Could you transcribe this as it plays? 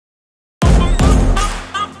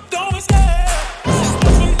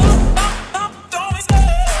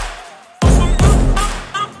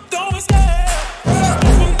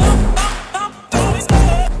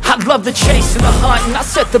love the chase and the hunt, and I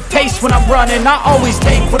set the pace when I'm running. I always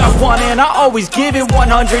take what I want and I always give it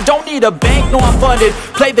 100. Don't need a bank, no I'm funded.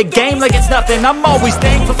 Play the game like it's nothing. I'm always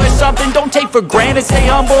thankful for something. Don't take for granted, stay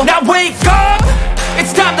humble. Now wake up!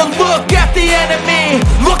 It's time to look at the enemy.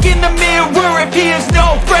 Look in the mirror if he is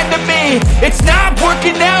no friend to me. It's not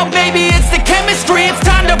working out, maybe it's the chemistry. It's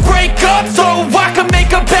time to break up so I can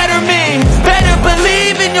make a better me. Better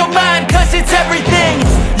believe in your mind, cause it's everything.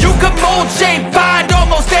 You can mold, shape, find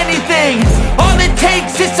almost anything. All it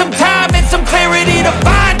takes is some time and some clarity to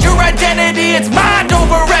find your identity. It's mind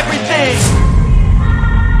over everything.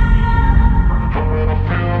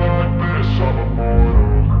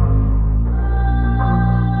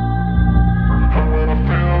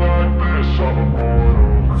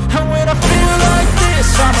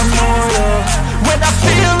 I'm immortal. When I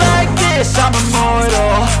feel like this, I'm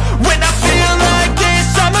immortal. When I feel like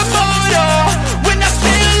this, I'm immortal. When I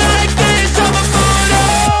feel like this, I'm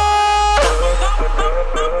immortal.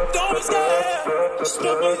 Don't be scared. Just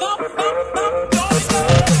give me up. Don't be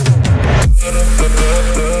scared.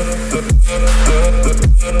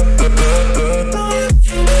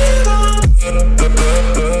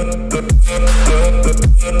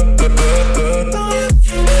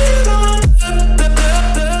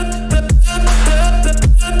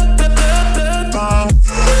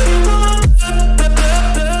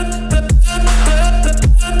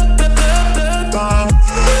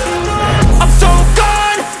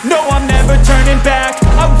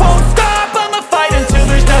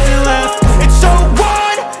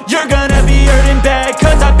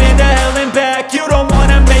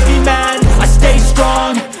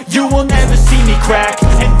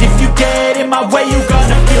 And if you get in my way, you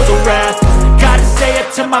gonna feel the wrath. Gotta say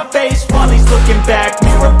it to my face while he's looking back.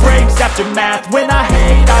 Mirror breaks after math. When I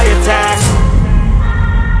hate, I attack.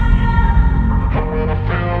 When I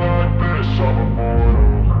feel like this, I'm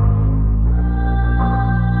immortal.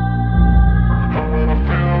 When I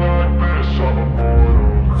feel like this, I'm immortal.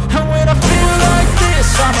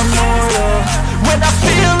 When I feel like this, I'm immortal. When I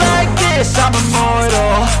feel like this, I'm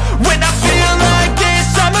immortal. When I feel like this,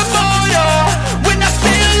 I'm immortal. When I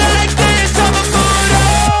feel like this, I'm immortal.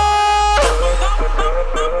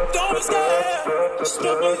 Don't be scared. Just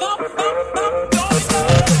give me up. Don't be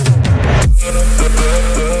scared.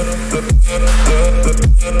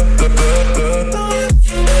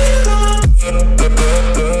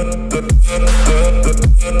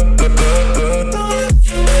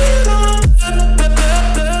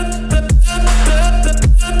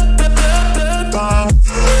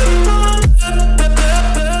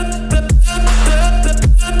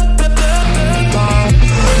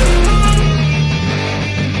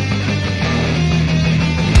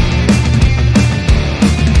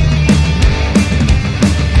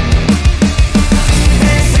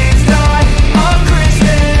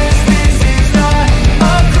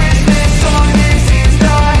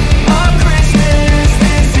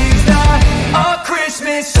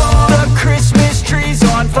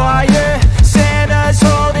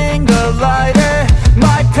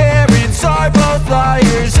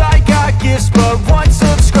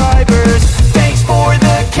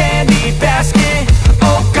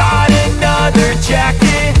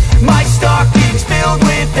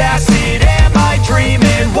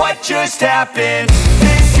 Just happened.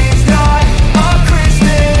 This is not a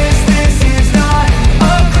Christmas. This is not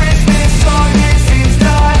a Christmas song. This is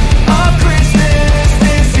not a Christmas.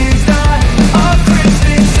 This is not a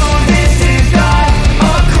Christmas song. This is not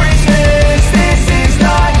a Christmas. This is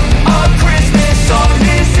not a Christmas song.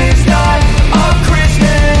 This is not a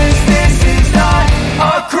Christmas. This is not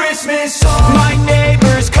a Christmas song. My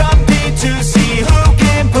neighbors compete to see who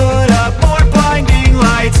can put up more blinding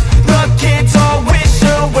lights. The kids all wish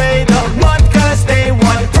away the month cause they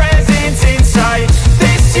want presents in sight.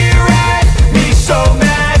 This year had me so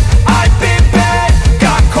mad. I've been bad,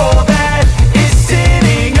 got coal that is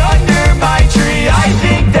sitting under my tree. I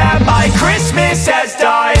think that my Christmas has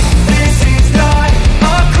died. This is not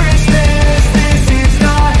a Christmas. This is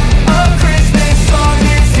not a Christmas song.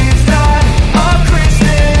 This is not a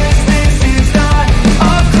Christmas. This is not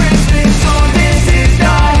a Christmas song. This is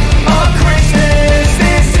not a Christmas.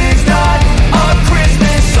 This is not a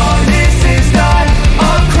Christmas song. This is not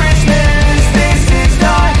a Christmas. This is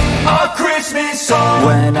not a Christmas song.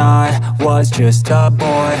 When I was just a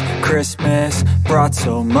boy, Christmas brought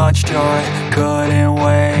so much joy. Couldn't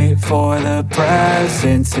wait for the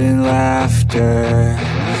presents and laughter.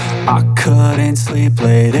 I couldn't sleep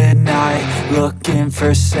late at night, looking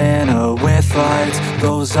for Santa with lights.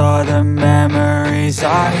 Those are the memories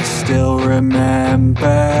I still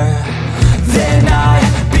remember. Then I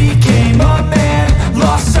became a man,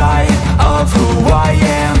 lost sight of who I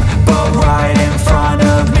am. right in front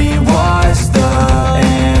of me was the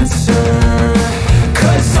answer.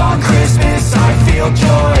 'Cause on Christmas I feel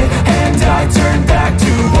joy, and I turn back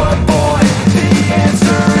to a boy. The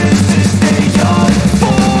answer is to stay young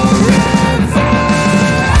forever.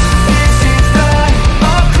 This is not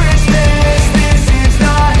a Christmas, this is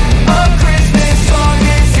not a Christmas song.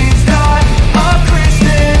 This is not a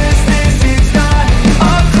Christmas, this is not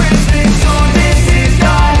a Christmas song. This is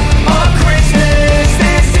not a Christmas,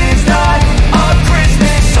 this is not a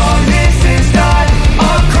Christmas song. This is not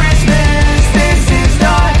a Christmas, this is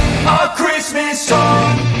not a Christmas song.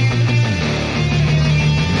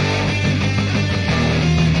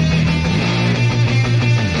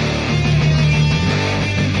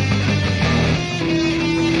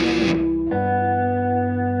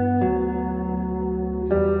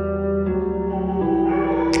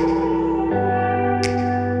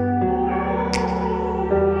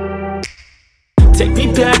 Take me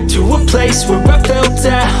back to a place where I felt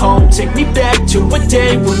at home. Take me back to a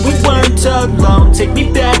day when we weren't alone. Take me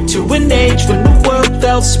back to an age when the world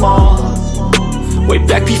felt small, way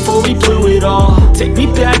back before we blew it all. Take me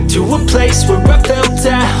back to a place where I felt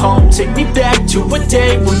at home. Take me back to a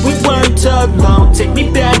day when we weren't alone. Take me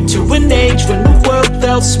back to an age when the world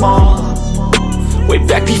felt small, way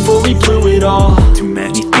back before we blew it all. Too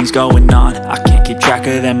many things going on, I can't keep track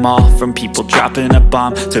of them all. From people dropping a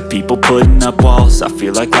bomb to people putting up walls. I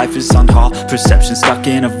feel like life is on hold, perception stuck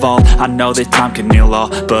in a vault. I know that time can heal all,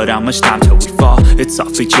 but how much time till we fall? It's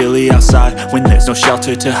awfully chilly outside when there's no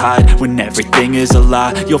shelter to hide. When everything is a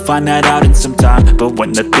lie, you'll find that out in some time. But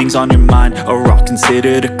when the things on your mind are all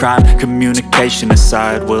considered a crime, communication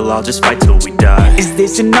aside, we'll all just fight till we die. Is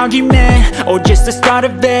this an argument or just the start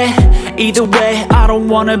of it? Either way, I don't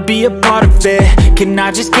wanna be a part of it. Can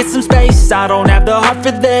I just get some space? I don't have the heart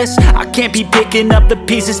for this. I can't be picking up the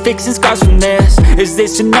pieces, fixing scars from this. Is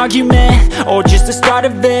this an argument or just the start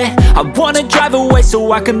of it? I wanna drive away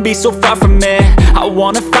so I can be so far from it. I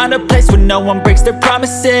wanna find a place where no one breaks their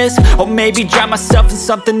promises, or maybe drown myself in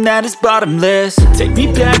something that is bottomless. Take me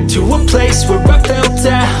back to a place where I felt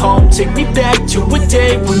at home. Take me back to a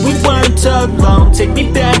day when we weren't alone. Take me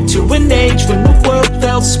back to an age when the world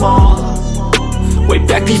felt small, way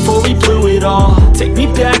back before we blew it all. Take me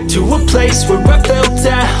back to a place where I felt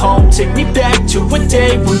at home. Take me back to a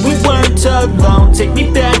day when we weren't alone. Take me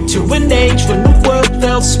back to an age when the world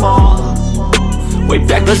felt small, way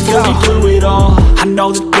back before we blew it all. I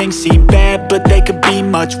know that things seem bad, but they could be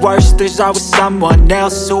much worse. There's always someone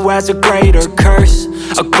else who has a greater curse,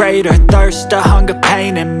 a greater thirst, a hunger,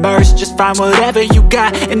 pain, and mercy. Just find whatever you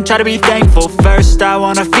got and try to be thankful first. I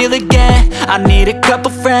wanna feel again, I need a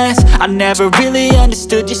couple friends. I never really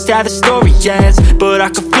understood just how the story ends, but I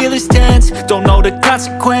can feel it's tense, don't know the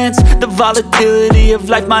consequence. The volatility of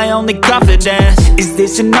life, my only confidence. Is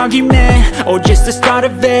this an argument or just the start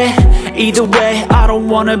of it? Either way, I don't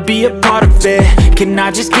wanna be a part of it. Can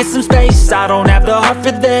I just get some space? I don't have the heart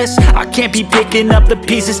for this. I can't be picking up the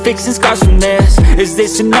pieces, fixing scars from this. Is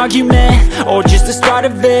this an argument or just the start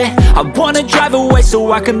of it? I wanna drive away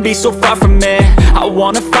so I can be so far from it. I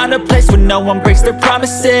wanna find a place where no one breaks their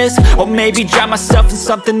promises, or maybe drown myself in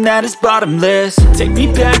something that is bottomless. Take me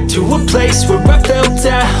back to a place where I felt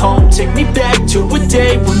at home. Take me back to a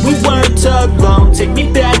day when we weren't alone. Take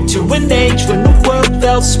me back to an age when the world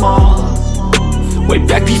felt small, way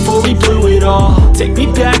back before we blew it all. Take me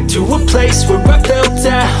back to a place where I felt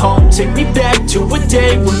at home. Take me back to a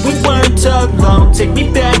day when we weren't alone. Take me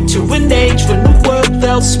back to an age when the world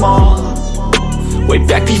felt small, way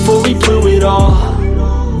back before we blew it all.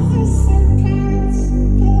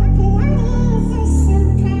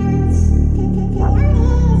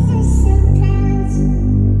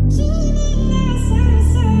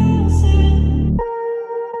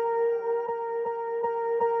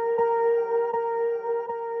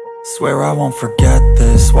 Swear I won't forget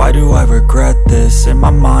this, why do I regret this? In my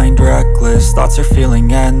mind reckless, thoughts are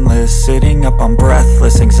feeling endless. Sitting up I'm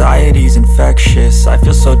breathless, anxiety's infectious. I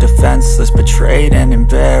feel so defenseless, betrayed and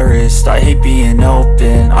embarrassed. I hate being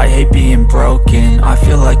open, I hate being broken. I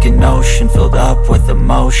feel like an ocean filled up with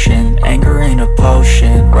emotion. Anger ain't a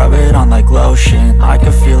potion, rub it on like lotion. I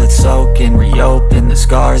can feel it soaking, reopen, the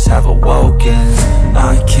scars have awoken.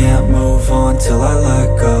 I can't move on till I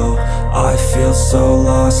let go. I feel so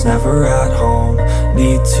lost, never at home.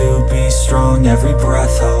 Need to be strong, every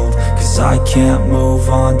breath hold. Cause I can't move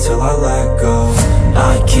on till I let go.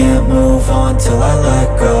 I can't move on till I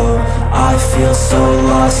let go. I feel so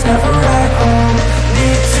lost, never at home.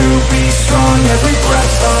 Need to be strong, every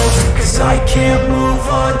breath hold. Cause I can't move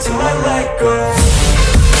on till I let go.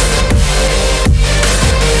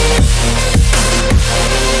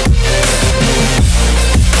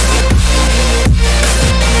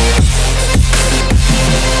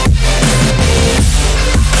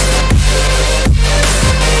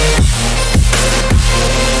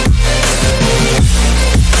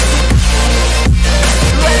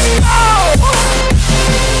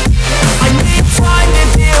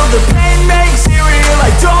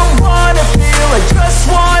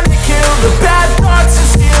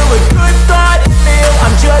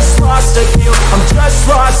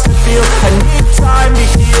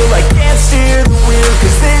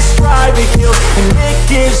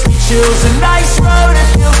 chills. A nice road it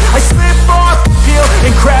feels. I slip off the peel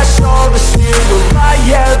and crash all the steel. Will I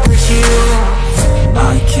ever heal?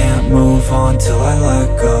 I can't move on till I let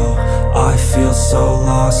go. I feel so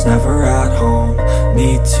lost, never at home.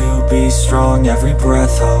 Need to be strong, every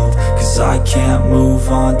breath hold. Cause I can't move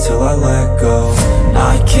on till I let go.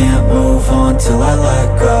 I can't move on till I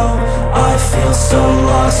let go. I feel so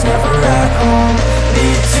lost, never at home.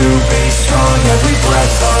 Need to be strong, every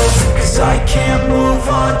breath hold. Cause I can't move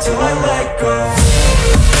on till I let go.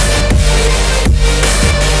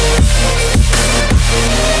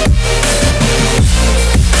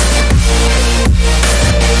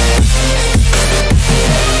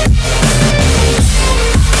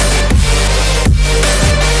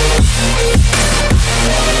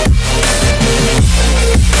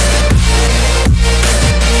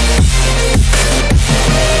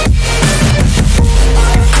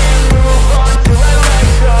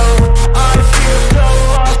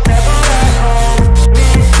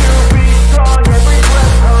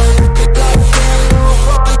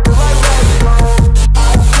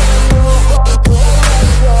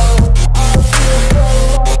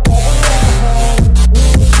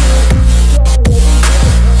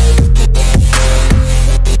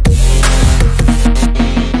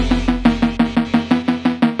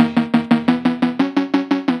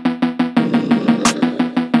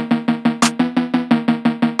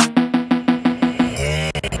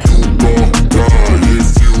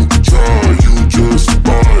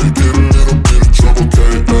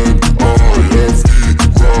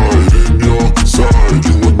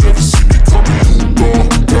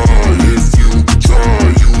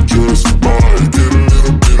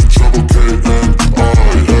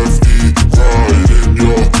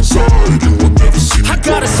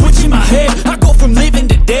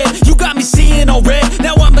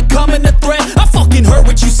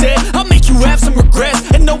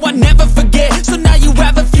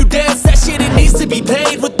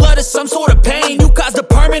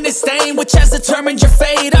 Which has determined your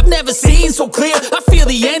fate. I've never seen so clear. I feel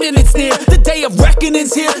the end and it's near. The day of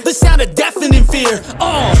reckoning's here. The sound of deafening fear.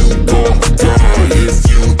 You gon' die if